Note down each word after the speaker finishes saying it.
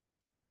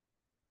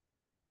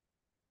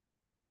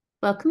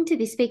Welcome to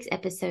this week's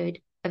episode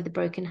of the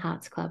Broken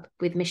Hearts Club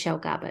with Michelle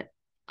Garbutt.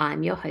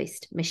 I'm your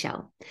host,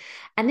 Michelle.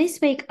 And this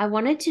week, I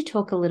wanted to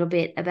talk a little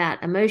bit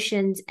about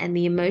emotions and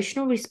the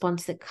emotional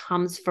response that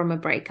comes from a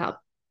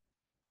breakup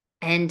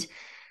and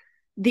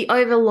the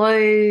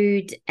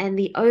overload and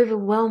the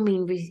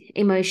overwhelming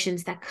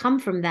emotions that come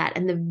from that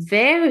and the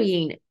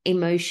varying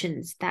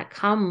emotions that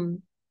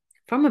come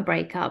from a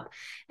breakup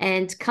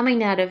and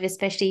coming out of,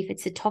 especially if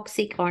it's a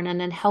toxic or an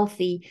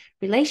unhealthy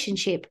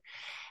relationship.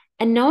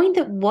 And knowing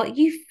that what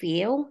you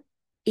feel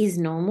is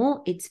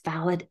normal, it's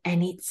valid,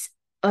 and it's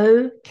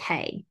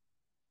okay.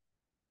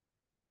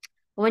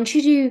 I want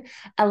you to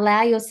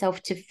allow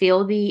yourself to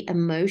feel the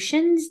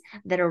emotions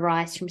that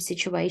arise from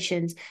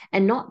situations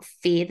and not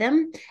fear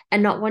them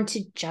and not want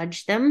to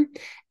judge them.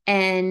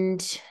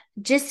 And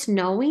just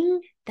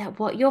knowing that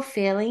what you're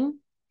feeling,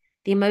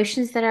 the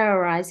emotions that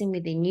are arising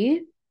within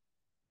you,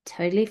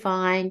 totally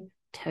fine,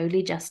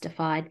 totally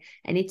justified.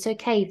 And it's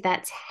okay if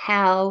that's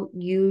how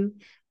you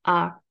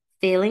are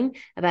feeling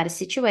about a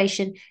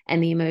situation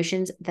and the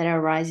emotions that are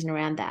arising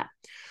around that.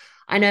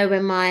 I know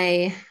when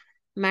my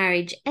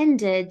marriage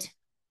ended,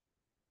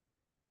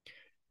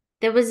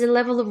 there was a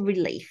level of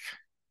relief.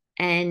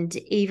 And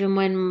even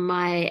when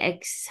my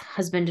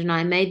ex-husband and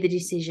I made the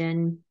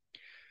decision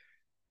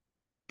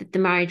that the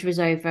marriage was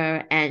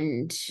over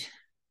and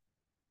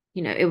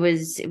it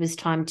was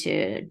time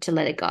to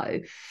let it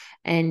go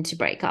and to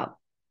break up.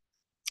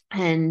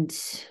 And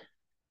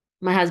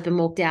my husband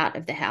walked out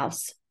of the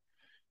house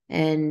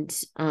and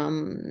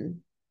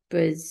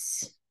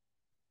was,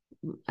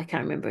 I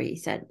can't remember, he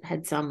said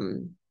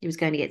he was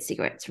going to get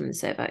cigarettes from the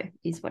servo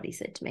is what he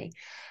said to me.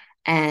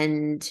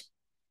 And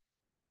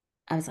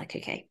I was like,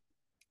 okay.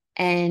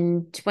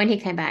 And when he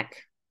came back,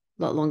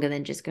 a lot longer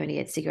than just going to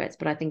get cigarettes,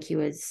 but I think he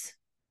was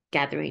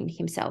gathering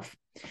himself.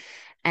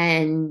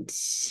 And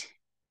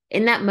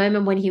in that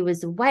moment when he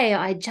was away,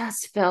 I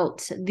just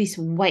felt this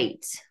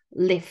weight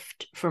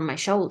lift from my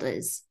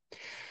shoulders.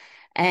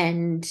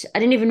 And I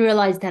didn't even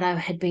realize that I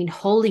had been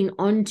holding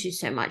on to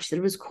so much, that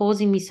it was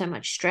causing me so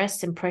much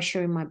stress and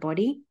pressure in my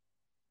body.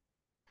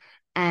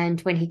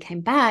 And when he came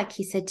back,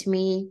 he said to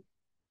me,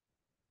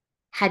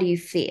 how do you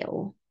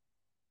feel?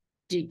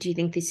 Do you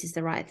think this is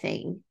the right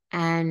thing?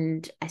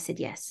 And I said,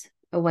 yes,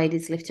 a weight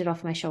is lifted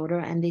off my shoulder.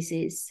 And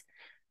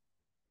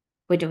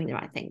we're doing the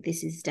right thing.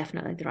 This is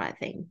definitely the right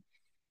thing.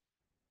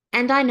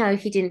 And I know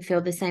he didn't feel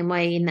the same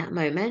way in that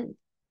moment,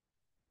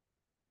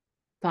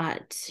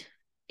 but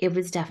it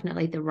was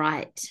definitely the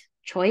right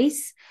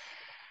choice.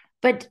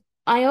 But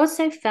I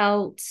also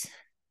felt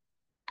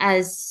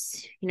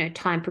as,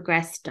 time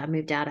progressed, I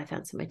moved out, I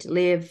found somewhere to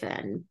live,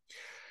 and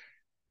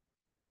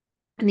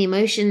the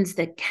emotions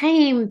that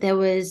came, there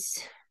was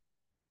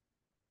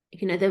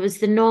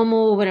the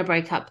normal when a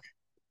breakup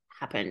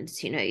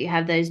happens, you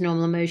have those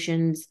normal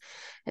emotions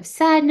of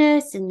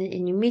sadness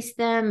and you miss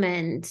them,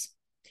 and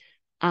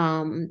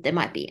there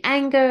might be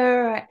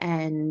anger,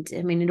 and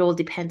I mean, it all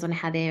depends on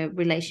how their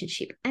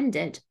relationship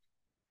ended.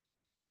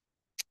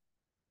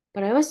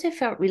 But I also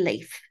felt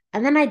relief.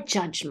 And then I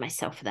judged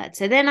myself for that.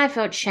 So then I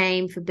felt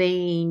shame for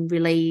being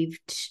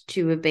relieved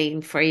to have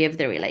been free of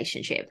the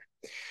relationship.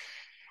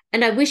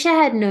 And I wish I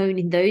had known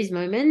in those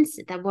moments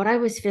that what I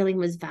was feeling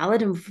was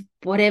valid and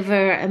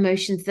whatever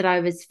emotions that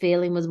I was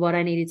feeling was what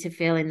I needed to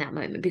feel in that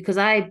moment. Because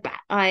I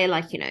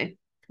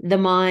the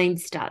mind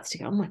starts to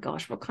go, oh my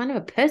gosh, what kind of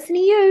a person are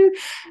you?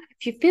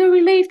 If you feel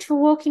relieved for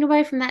walking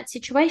away from that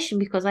situation,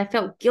 because I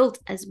felt guilt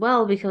as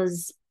well,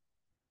 because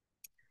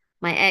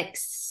my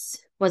ex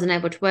wasn't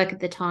able to work at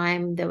the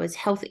time. There was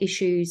health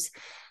issues.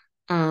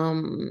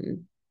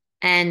 And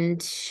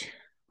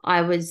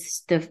I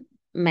was the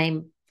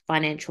main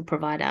financial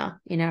provider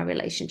in our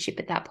relationship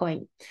at that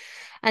point.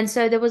 And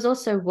so there was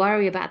also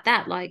worry about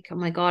that. Like, oh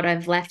my God,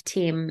 I've left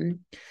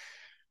him.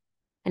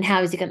 And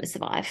how is he going to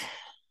survive?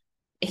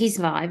 He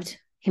survived.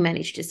 He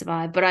managed to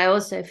survive. But I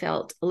also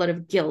felt a lot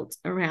of guilt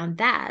around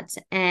that.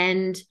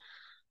 And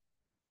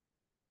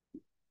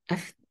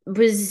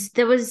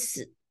there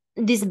was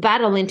this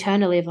battle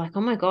internally of like,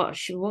 oh my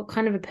gosh, what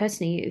kind of a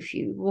person are you if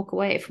you walk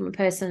away from a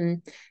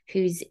person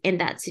who's in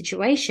that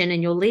situation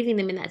and you're leaving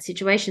them in that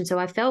situation? So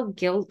I felt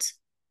guilt,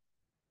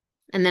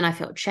 and then I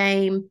felt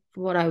shame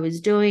for what I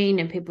was doing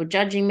and people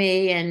judging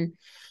me, and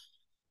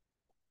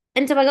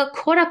so I got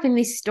caught up in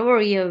this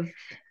story of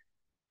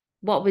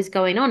what was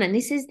going on. And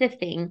this is the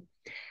thing,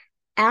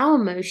 our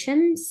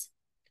emotions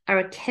are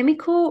a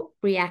chemical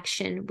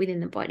reaction within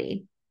the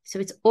body, so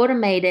it's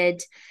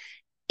automated.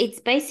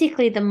 It's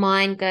basically the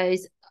mind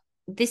goes,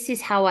 this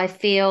is how I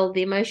feel,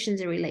 the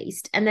emotions are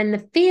released. And then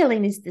the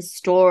feeling is the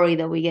story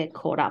that we get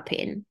caught up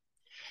in,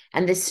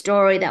 and the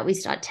story that we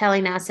start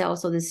telling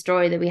ourselves, or the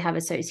story that we have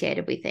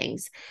associated with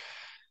things.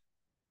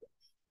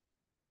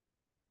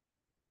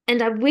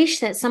 And I wish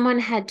that someone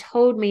had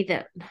told me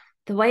that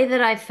the way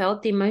that I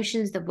felt, the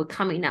emotions that were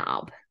coming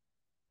up,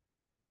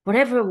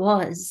 whatever it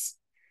was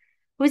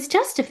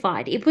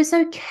justified. It was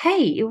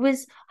okay.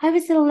 I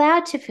was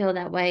allowed to feel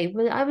that way.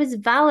 I was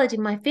valid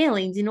in my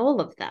feelings in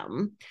all of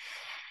them.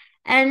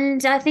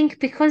 And I think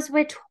because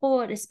we're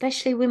taught,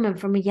 especially women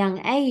from a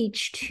young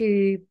age,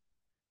 to,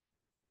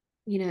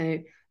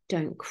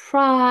 don't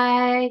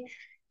cry.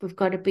 We've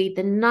got to be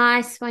the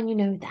nice one,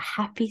 the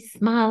happy,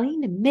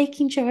 smiling and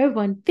making sure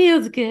everyone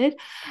feels good.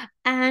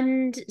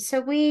 And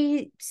so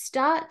we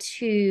start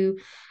to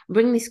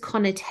bring this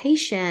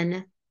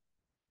connotation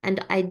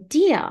and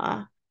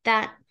idea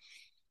that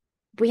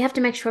we have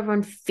to make sure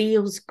everyone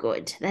feels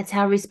good. That's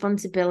our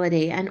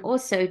responsibility. And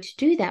also to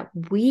do that,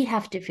 we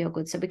have to feel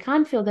good. So we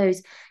can't feel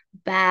those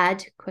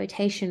bad,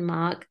 quotation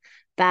mark,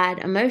 bad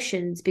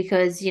emotions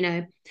because,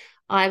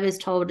 I was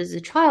told as a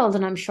child,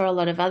 and I'm sure a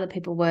lot of other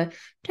people were,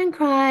 don't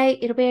cry,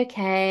 it'll be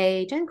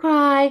okay, don't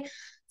cry.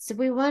 So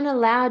we weren't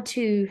allowed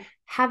to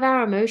have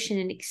our emotion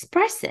and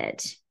express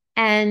it.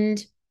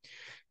 And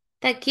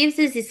that gives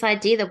us this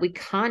idea that we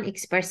can't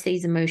express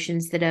these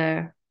emotions that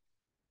are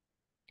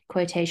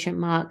quotation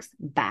marks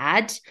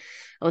bad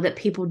or that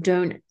people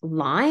don't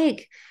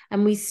like,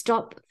 and we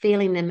stop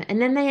feeling them,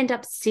 and then they end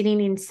up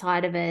sitting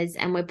inside of us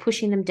and we're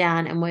pushing them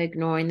down and we're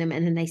ignoring them,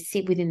 and then they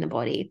sit within the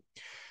body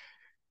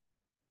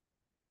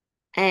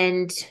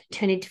and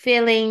turn into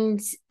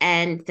feelings,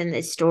 and then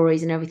there's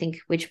stories and everything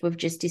which we've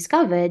just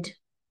discovered.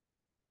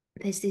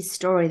 There's this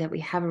story that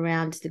we have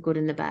around the good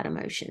and the bad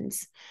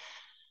emotions.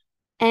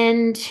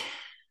 And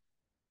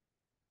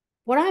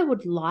what I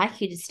would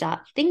like you to start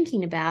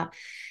thinking about,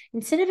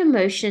 instead of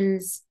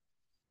emotions,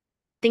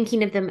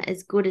 thinking of them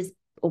as good as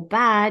or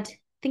bad,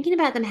 thinking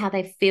about them how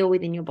they feel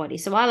within your body.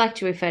 So I like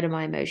to refer to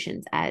my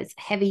emotions as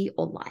heavy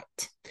or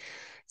light.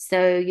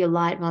 So your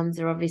light ones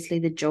are obviously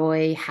the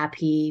joy,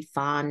 happy,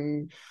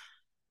 fun,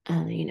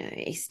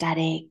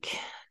 ecstatic,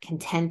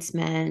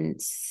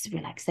 contentment,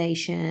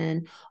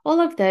 relaxation, all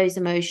of those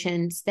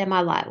emotions. They're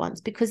my light ones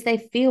because they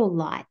feel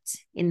light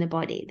in the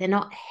body. They're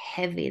not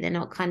heavy. They're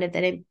not they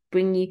don't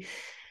bring you.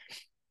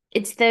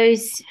 It's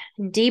those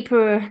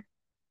deeper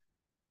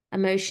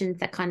emotions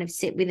that kind of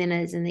sit within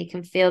us and you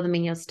can feel them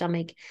in your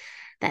stomach.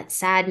 That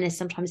sadness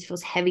sometimes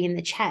feels heavy in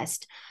the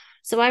chest.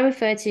 So I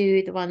refer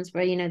to the ones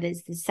where,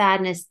 there's the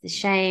sadness, the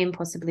shame,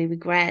 possibly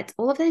regret,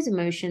 all of those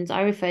emotions,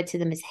 I refer to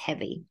them as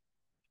heavy.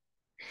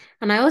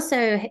 And I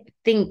also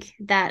think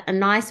that a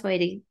nice way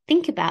to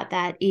think about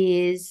that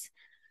is,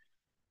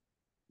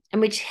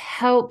 and which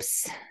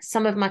helps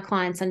some of my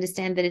clients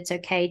understand that it's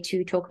okay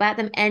to talk about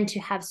them and to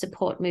have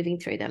support moving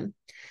through them.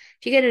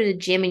 If you go to the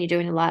gym and you're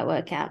doing a light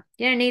workout,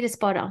 you don't need a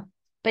spotter.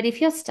 But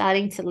if you're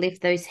starting to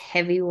lift those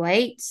heavy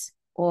weights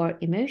or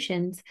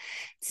emotions,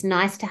 it's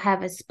nice to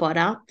have a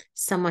spotter,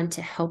 someone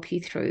to help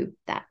you through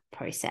that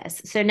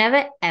process. So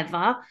never,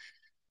 ever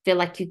feel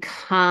like you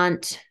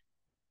can't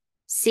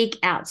seek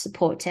out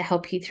support to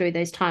help you through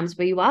those times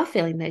where you are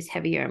feeling those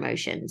heavier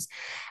emotions.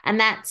 And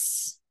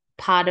that's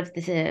part of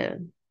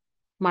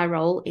my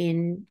role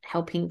in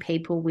helping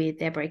people with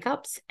their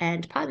breakups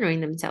and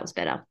partnering themselves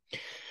better.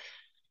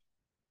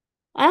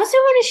 I also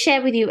want to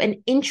share with you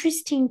an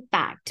interesting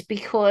fact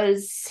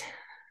because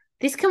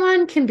this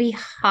one can be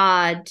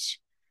hard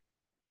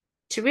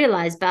to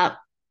realize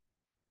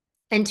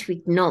and to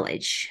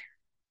acknowledge.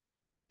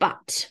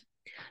 But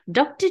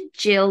Dr.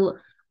 Jill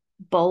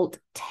Bolt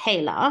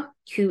Taylor,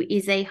 who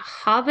is a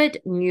Harvard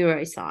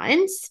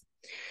neuroscience,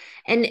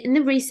 and in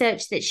the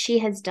research that she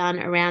has done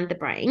around the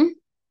brain,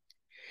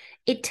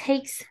 it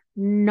takes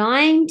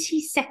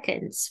 90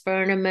 seconds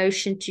for an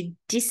emotion to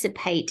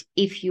dissipate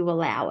if you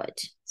allow it.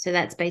 So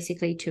that's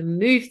basically to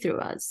move through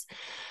us.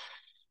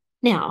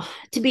 Now,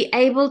 to be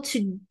able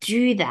to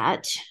do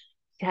that,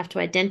 you have to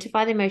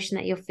identify the emotion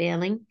that you're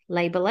feeling,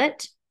 label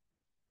it.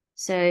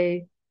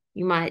 So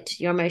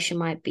your emotion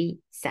might be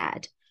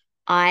sad.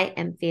 I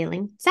am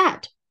feeling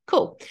sad.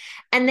 Cool.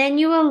 And then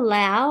you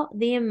allow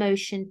the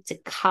emotion to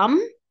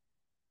come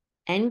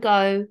and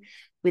go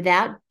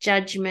without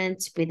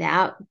judgment,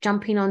 without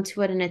jumping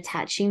onto it and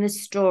attaching a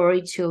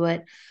story to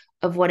it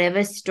of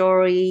whatever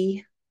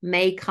story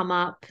may come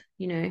up.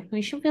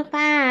 You should feel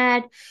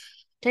bad.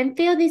 Don't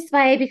feel this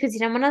way because you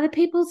don't want other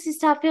people to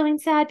start feeling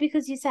sad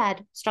because you're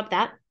sad. Stop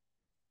that.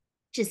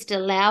 Just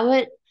allow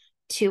it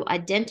to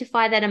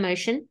identify that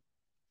emotion,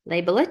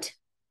 label it,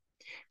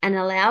 and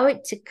allow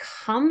it to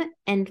come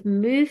and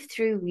move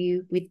through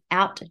you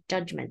without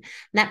judgment.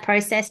 And that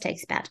process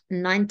takes about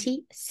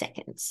 90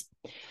 seconds.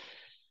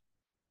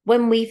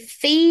 When we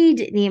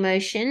feed the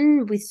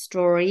emotion with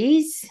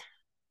stories,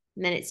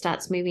 and then it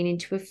starts moving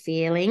into a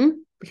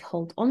feeling, we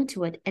hold on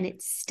to it and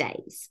it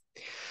stays.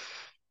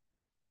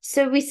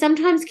 So we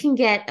sometimes can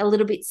get a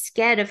little bit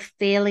scared of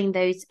feeling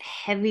those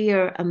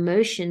heavier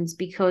emotions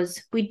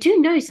because we do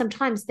know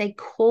sometimes they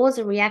cause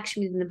a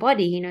reaction within the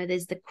body.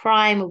 There's the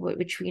crying,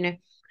 which, I'm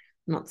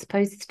not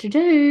supposed to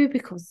do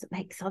because it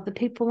makes other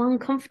people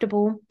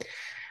uncomfortable.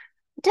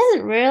 It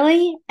doesn't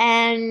really.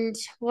 And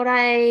what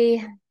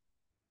I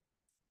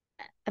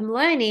am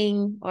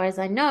learning, or as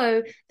I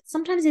know,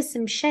 sometimes there's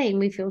some shame.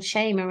 We feel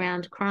shame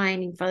around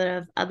crying in front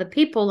of other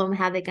people and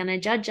how they're going to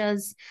judge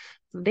us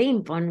for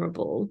being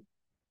vulnerable.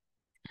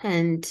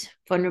 And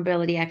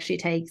vulnerability actually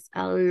takes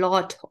a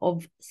lot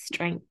of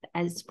strength,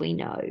 as we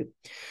know.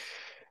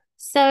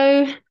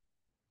 So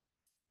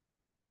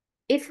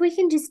if we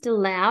can just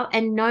allow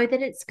and know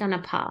that it's going to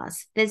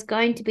pass, there's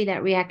going to be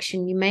that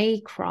reaction. You may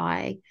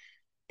cry.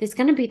 There's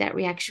going to be that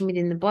reaction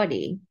within the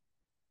body,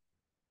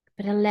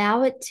 but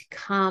allow it to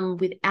come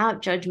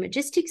without judgment,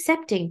 just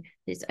accepting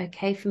it's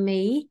okay for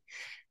me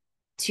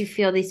to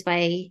feel this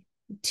way,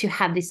 to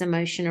have this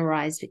emotion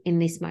arise in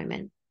this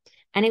moment,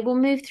 and it will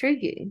move through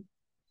you.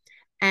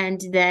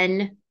 And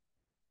then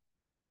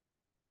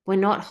we're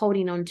not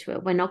holding on to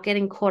it. We're not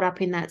getting caught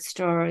up in that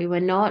story. We're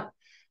not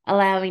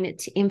allowing it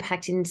to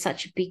impact in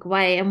such a big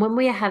way. And when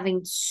we are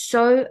having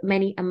so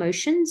many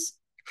emotions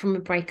from a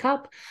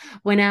breakup,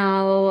 when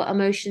our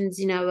emotions,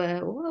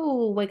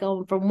 we're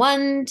going from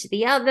one to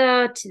the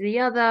other,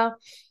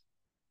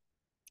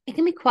 it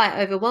can be quite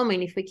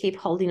overwhelming if we keep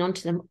holding on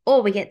to them,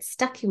 or we get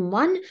stuck in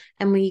one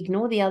and we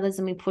ignore the others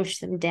and we push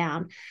them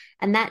down.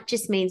 And that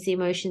just means the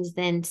emotions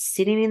then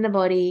sitting in the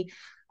body,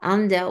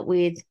 undealt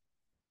with,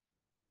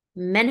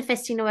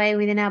 manifesting away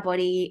within our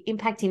body,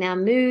 impacting our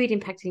mood,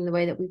 impacting the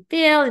way that we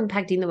feel,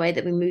 impacting the way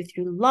that we move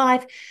through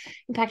life,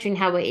 impacting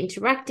how we're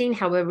interacting,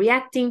 how we're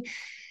reacting.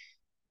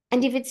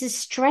 And if it's a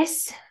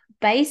stress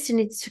based and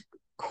it's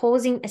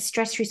causing a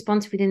stress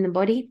response within the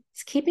body,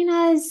 it's keeping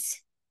us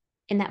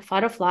in that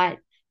fight or flight,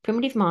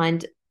 primitive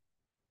mind.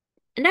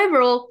 And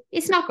overall,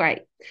 it's not great.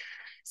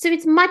 So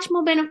it's much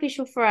more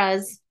beneficial for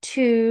us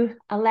to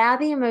allow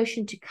the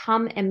emotion to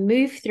come and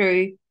move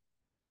through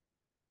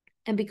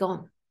and be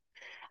gone,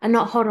 and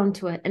not hold on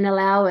to it, and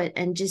allow it,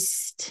 and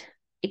just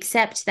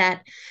accept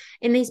that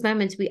in these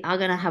moments we are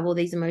going to have all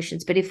these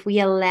emotions. But if we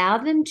allow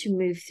them to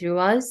move through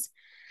us,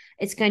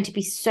 it's going to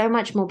be so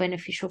much more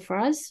beneficial for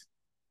us.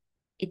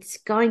 It's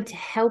going to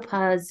help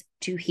us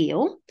to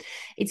heal.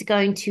 It's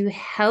going to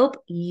help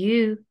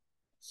you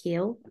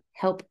heal,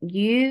 help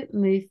you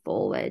move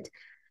forward,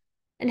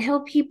 and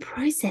help you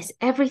process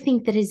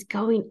everything that is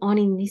going on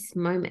in this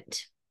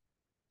moment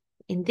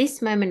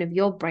of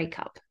your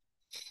breakup.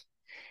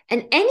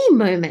 And any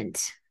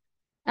moment,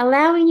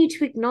 allowing you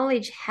to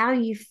acknowledge how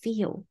you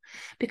feel,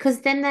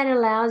 because then that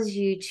allows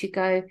you to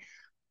go,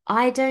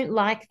 I don't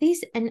like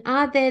this. And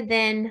are there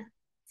then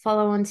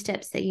follow-on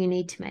steps that you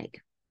need to make?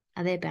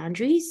 Are there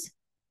boundaries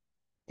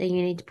that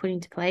you need to put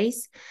into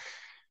place?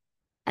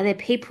 Are there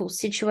people,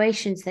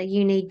 situations that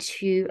you need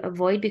to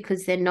avoid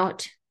because they're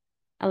not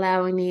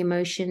allowing the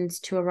emotions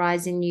to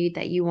arise in you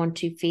that you want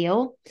to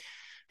feel,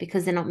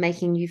 because they're not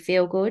making you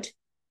feel good?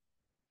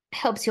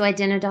 Helps you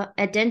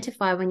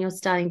identify when you're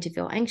starting to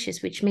feel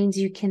anxious, which means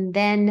you can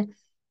then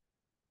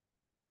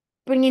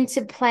bring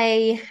into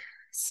play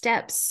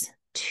steps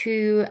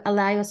to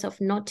allow yourself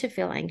not to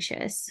feel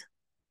anxious,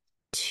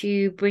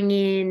 to bring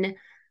in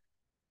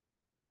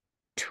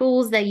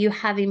tools that you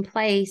have in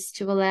place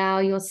to allow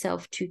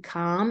yourself to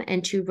calm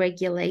and to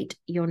regulate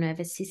your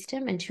nervous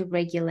system and to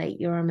regulate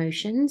your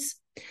emotions.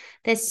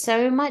 There's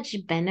so much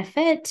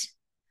benefit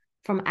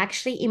from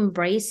actually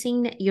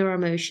embracing your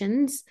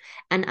emotions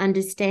and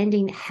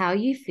understanding how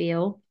you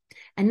feel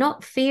and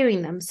not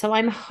fearing them. So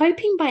I'm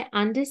hoping by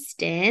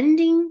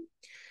understanding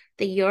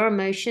that your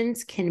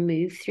emotions can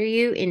move through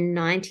you in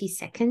 90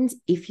 seconds,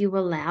 if you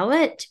allow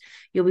it,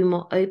 you'll be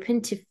more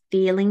open to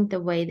feeling the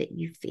way that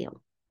you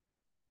feel.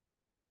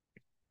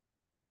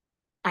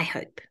 I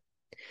hope.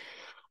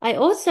 I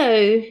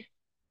also,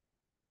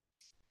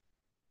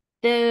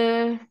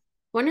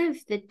 one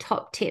of the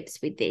top tips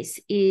with this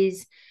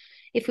is,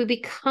 if we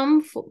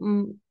become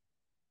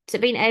to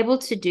being able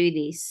to do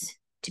this,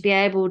 to be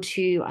able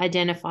to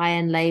identify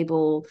and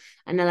label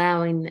and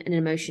allowing an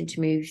emotion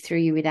to move through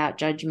you without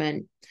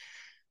judgment,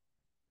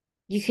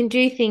 you can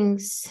do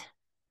things.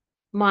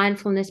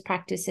 Mindfulness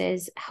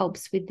practices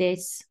helps with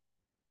this,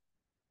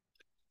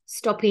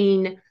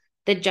 stopping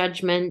the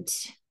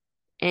judgment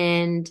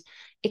and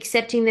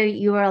accepting that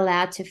you are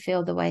allowed to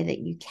feel the way that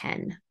you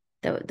can,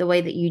 the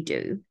way that you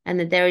do, and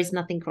that there is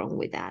nothing wrong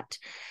with that.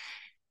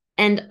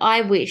 And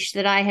I wish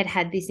that I had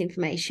had this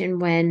information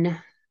when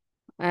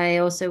I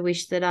also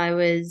wish that I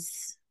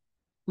was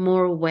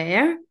more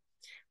aware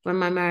when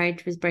my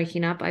marriage was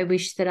breaking up. I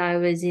wish that I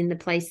was in the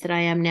place that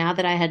I am now,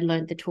 that I had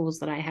learned the tools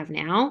that I have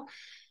now,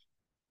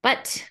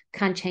 but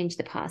can't change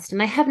the past.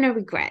 And I have no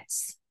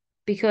regrets,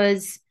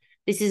 because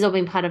this has all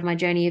been part of my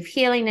journey of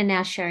healing and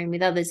now sharing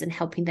with others and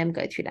helping them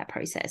go through that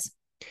process.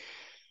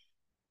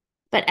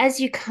 But as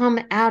you come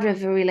out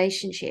of a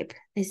relationship,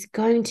 there's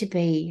going to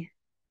be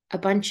a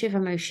bunch of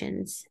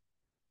emotions.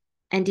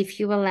 And if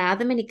you allow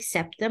them and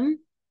accept them,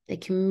 they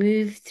can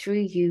move through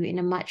you in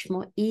a much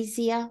more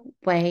easier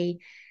way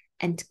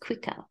and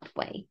quicker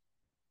way.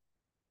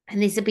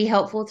 And this will be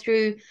helpful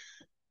through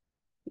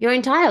your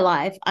entire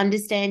life,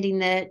 understanding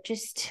that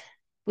just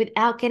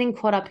without getting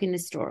caught up in the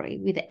story,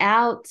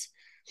 without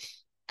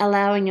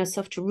allowing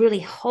yourself to really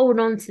hold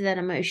on to that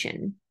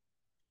emotion,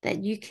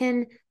 that you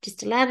can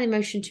just allow the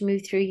emotion to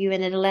move through you,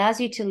 and it allows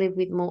you to live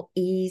with more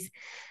ease,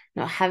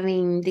 not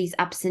having these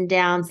ups and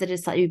downs that are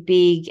slightly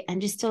big,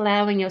 and just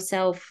allowing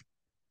yourself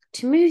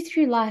to move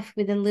through life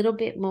with a little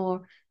bit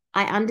more,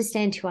 I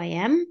understand who I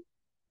am,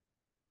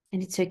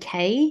 and it's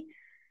okay,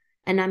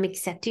 and I'm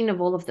accepting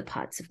of all of the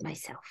parts of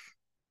myself.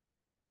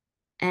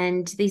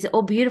 And these are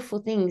all beautiful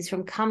things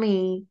from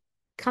coming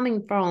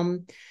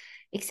from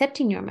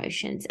accepting your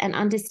emotions and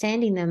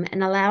understanding them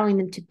and allowing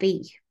them to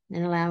be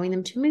and allowing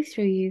them to move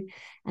through you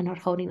and not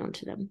holding on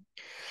to them.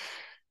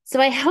 So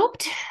I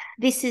hoped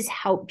this has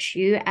helped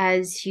you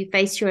as you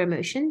face your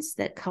emotions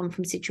that come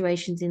from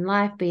situations in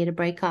life, be it a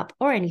breakup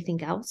or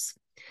anything else.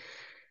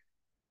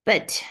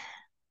 But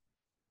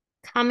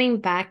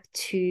coming back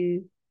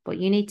to what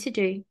you need to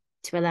do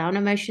to allow an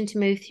emotion to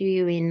move through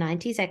you in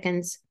 90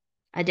 seconds,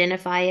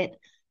 identify it,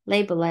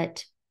 label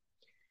it,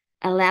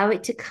 allow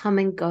it to come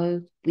and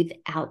go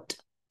without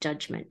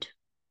judgment.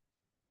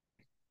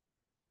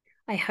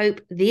 I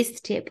hope this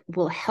tip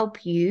will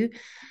help you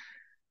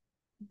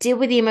deal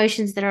with the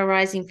emotions that are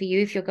arising for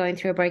you if you're going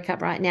through a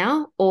breakup right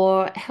now,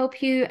 or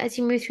help you as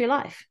you move through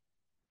life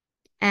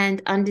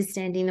and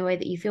understanding the way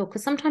that you feel.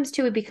 Because sometimes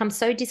too, we become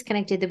so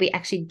disconnected that we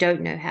actually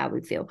don't know how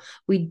we feel.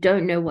 We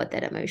don't know what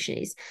that emotion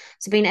is.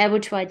 So being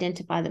able to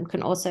identify them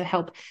can also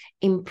help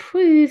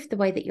improve the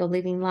way that you're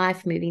living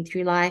life, moving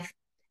through life,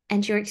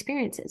 and your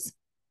experiences.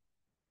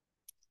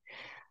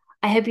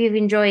 I hope you've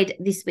enjoyed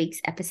this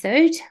week's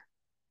episode.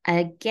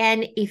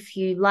 Again, if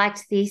you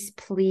liked this,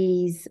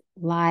 please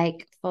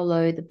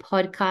follow the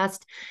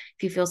podcast.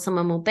 If you feel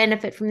someone will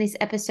benefit from this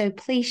episode,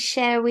 please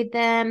share with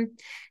them.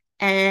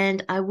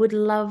 And I would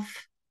love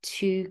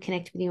to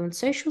connect with you on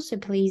social. So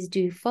please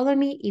do follow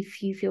me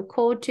if you feel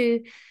called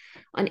to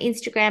on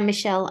Instagram,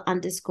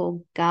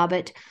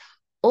 Michelle_Garbett.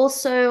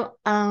 Also,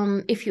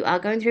 if you are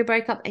going through a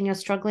breakup and you're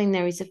struggling,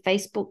 there is a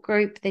Facebook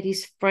group that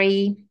is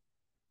free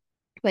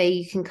where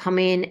you can come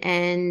in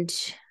and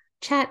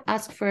chat,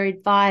 ask for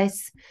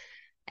advice,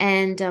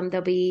 and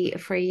there'll be a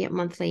free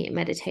monthly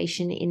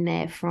meditation in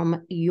there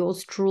from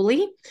yours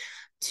truly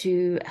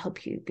to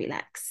help you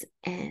relax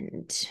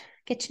and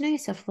get to know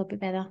yourself a little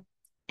bit better,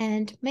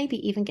 and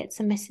maybe even get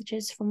some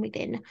messages from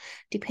within,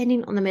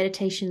 depending on the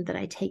meditation that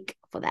I take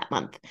for that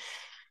month.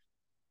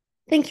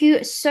 Thank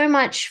you so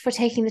much for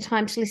taking the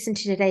time to listen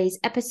to today's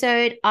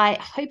episode. I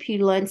hope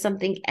you learned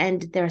something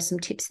and there are some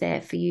tips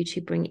there for you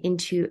to bring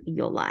into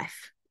your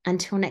life.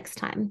 Until next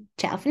time,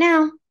 ciao for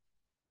now.